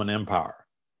the Roman Empire.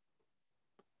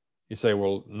 You say,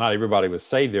 well, not everybody was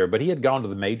saved there, but he had gone to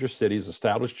the major cities,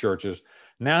 established churches.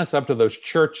 Now it's up to those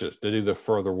churches to do the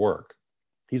further work.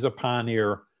 He's a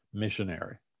pioneer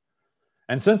missionary.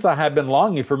 And since I had been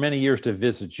longing for many years to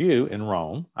visit you in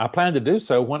Rome, I plan to do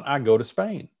so when I go to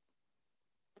Spain.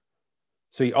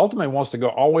 So he ultimately wants to go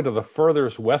all the way to the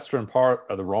furthest western part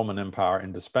of the Roman Empire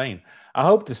into Spain. I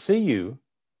hope to see you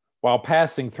while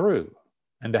passing through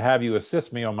and to have you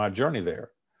assist me on my journey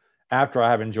there after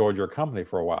I have enjoyed your company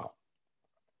for a while.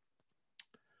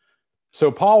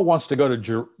 So Paul wants to go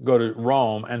to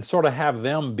Rome and sort of have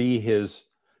them be his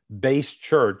base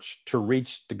church to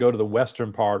go to the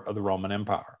western part of the Roman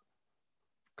Empire.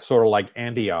 Sort of like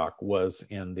Antioch was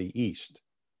in the east,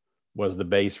 was the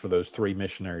base for those 3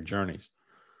 missionary journeys.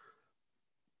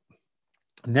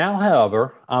 Now,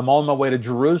 however, I'm on my way to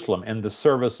Jerusalem in the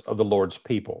service of the Lord's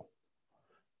people.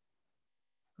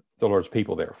 The Lord's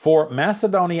people there. For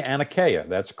Macedonia and Achaia,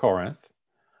 that's Corinth,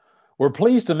 were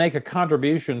pleased to make a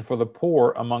contribution for the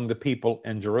poor among the people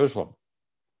in Jerusalem.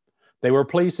 They were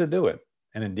pleased to do it,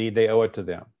 and indeed they owe it to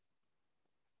them.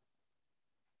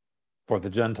 For the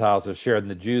Gentiles have shared in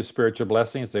the Jews' spiritual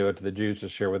blessings, they owe it to the Jews to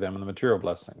share with them in the material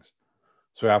blessings.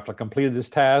 So after I completed this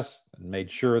task and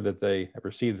made sure that they have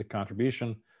received the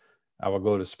contribution, I will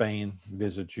go to Spain,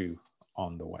 visit you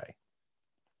on the way.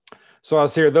 So I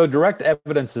see here, though direct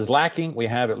evidence is lacking, we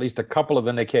have at least a couple of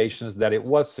indications that it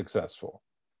was successful.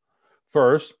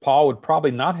 First, Paul would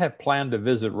probably not have planned to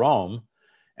visit Rome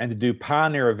and to do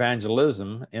pioneer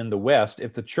evangelism in the West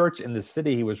if the church in the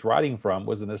city he was writing from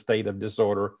was in a state of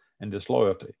disorder and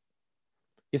disloyalty.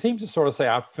 He seems to sort of say,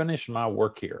 I've finished my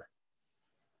work here.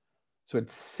 So it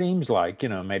seems like,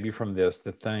 maybe from this,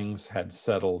 that things had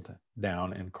settled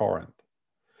down in Corinth.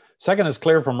 Second, it's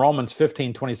clear from Romans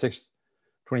 15, 26,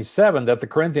 27, that the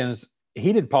Corinthians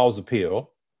heeded Paul's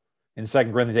appeal in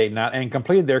 2 Corinthians 8, 9, and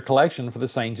completed their collection for the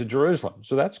saints of Jerusalem.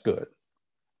 So that's good.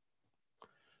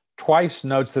 Twice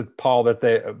notes that Paul that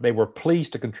they were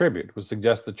pleased to contribute, which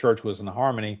suggests the church was in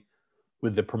harmony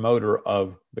with the promoter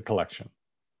of the collection.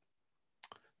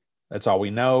 That's all we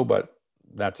know, but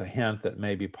that's a hint that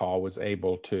maybe Paul was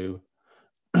able to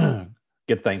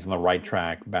get things on the right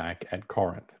track back at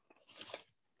Corinth.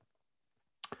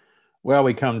 Well,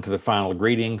 we come to the final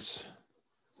greetings,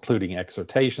 including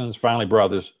exhortations. Finally,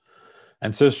 brothers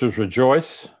and sisters,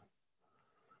 rejoice.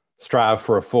 Strive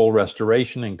for a full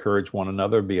restoration. Encourage one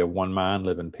another. Be of one mind.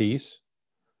 Live in peace.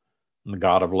 And the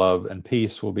God of love and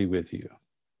peace will be with you.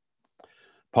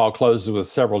 Paul closes with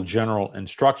several general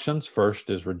instructions. First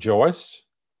is rejoice.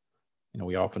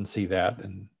 We often see that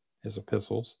in his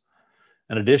epistles.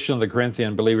 In addition, the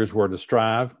Corinthian believers were to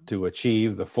strive to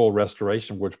achieve the full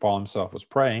restoration of which Paul himself was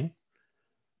praying.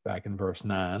 Back in verse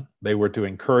 9, they were to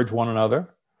encourage one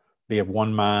another, be of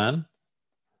one mind,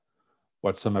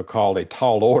 what some have called a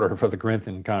tall order for the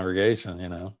Corinthian congregation,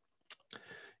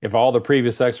 If all the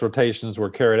previous exhortations were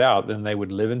carried out, then they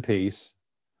would live in peace,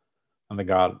 and the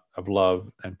God of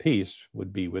love and peace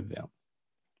would be with them.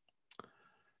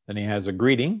 Then he has some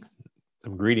greetings.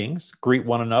 Greet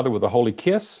one another with a holy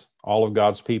kiss. All of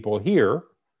God's people here,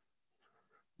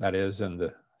 that is in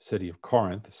the city of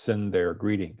Corinth, send their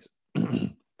greetings.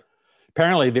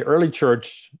 Apparently, the early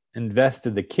church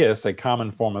invested the kiss, a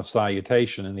common form of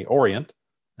salutation in the Orient,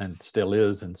 and still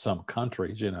is in some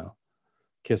countries,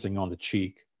 kissing on the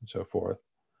cheek and so forth,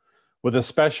 with a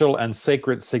special and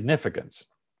sacred significance.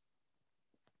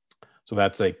 So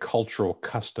that's a cultural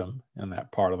custom in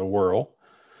that part of the world.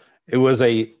 It was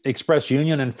a express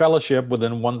union and fellowship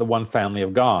within the one family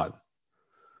of God.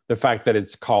 The fact that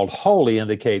it's called holy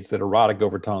indicates that erotic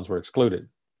overtones were excluded.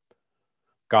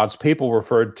 God's people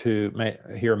referred to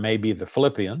here may be the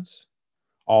Philippians.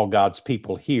 All God's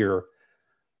people here,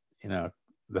 the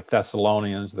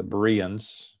Thessalonians, the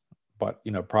Bereans, but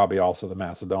probably also the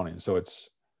Macedonians. So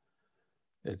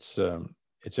it's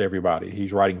everybody.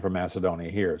 He's writing from Macedonia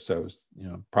here, so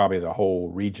probably the whole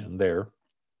region there.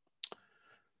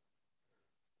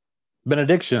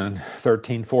 Benediction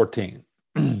 13:14,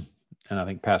 and I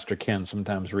think Pastor Ken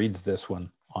sometimes reads this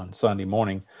one on Sunday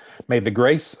morning. May the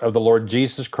grace of the Lord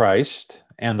Jesus Christ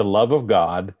and the love of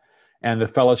God and the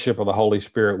fellowship of the Holy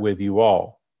Spirit with you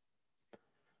all.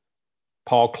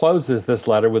 Paul closes this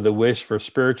letter with a wish for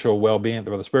spiritual well-being,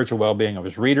 for the spiritual well-being of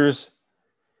his readers.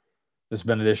 This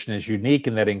benediction is unique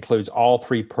in that it includes all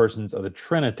three persons of the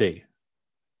Trinity.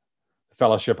 The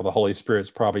fellowship of the Holy Spirit is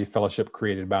probably fellowship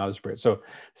created by the Spirit. So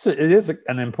it is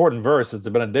an important verse. It's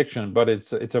a benediction, but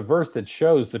it's a verse that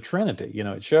shows the Trinity.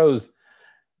 It shows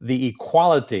the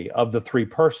equality of the three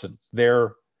persons.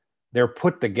 They're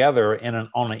put together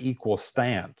on an equal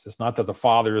stance. It's not that the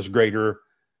Father is greater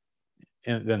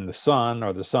than the Son,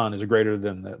 or the Son is greater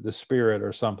than the Spirit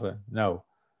or something. No,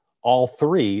 all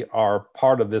three are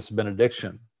part of this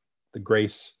benediction. The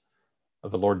grace of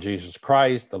the Lord Jesus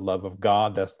Christ, the love of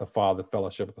God, that's the Father,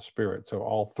 fellowship of the Spirit. So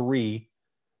all three.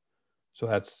 So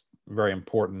that's a very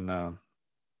important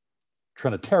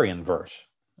Trinitarian verse.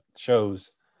 It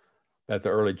shows that the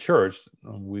early church,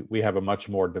 we have a much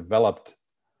more developed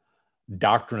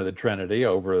doctrine of the Trinity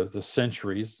over the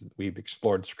centuries. We've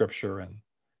explored Scripture and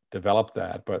developed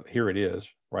that, but here it is,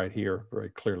 right here, very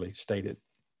clearly stated.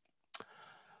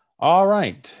 All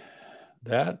right,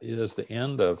 that is the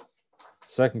end of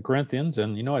 2 Corinthians,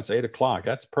 and it's 8 o'clock.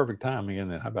 That's perfect timing,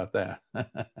 isn't it? How about that?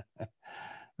 Let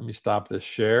me stop this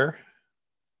share.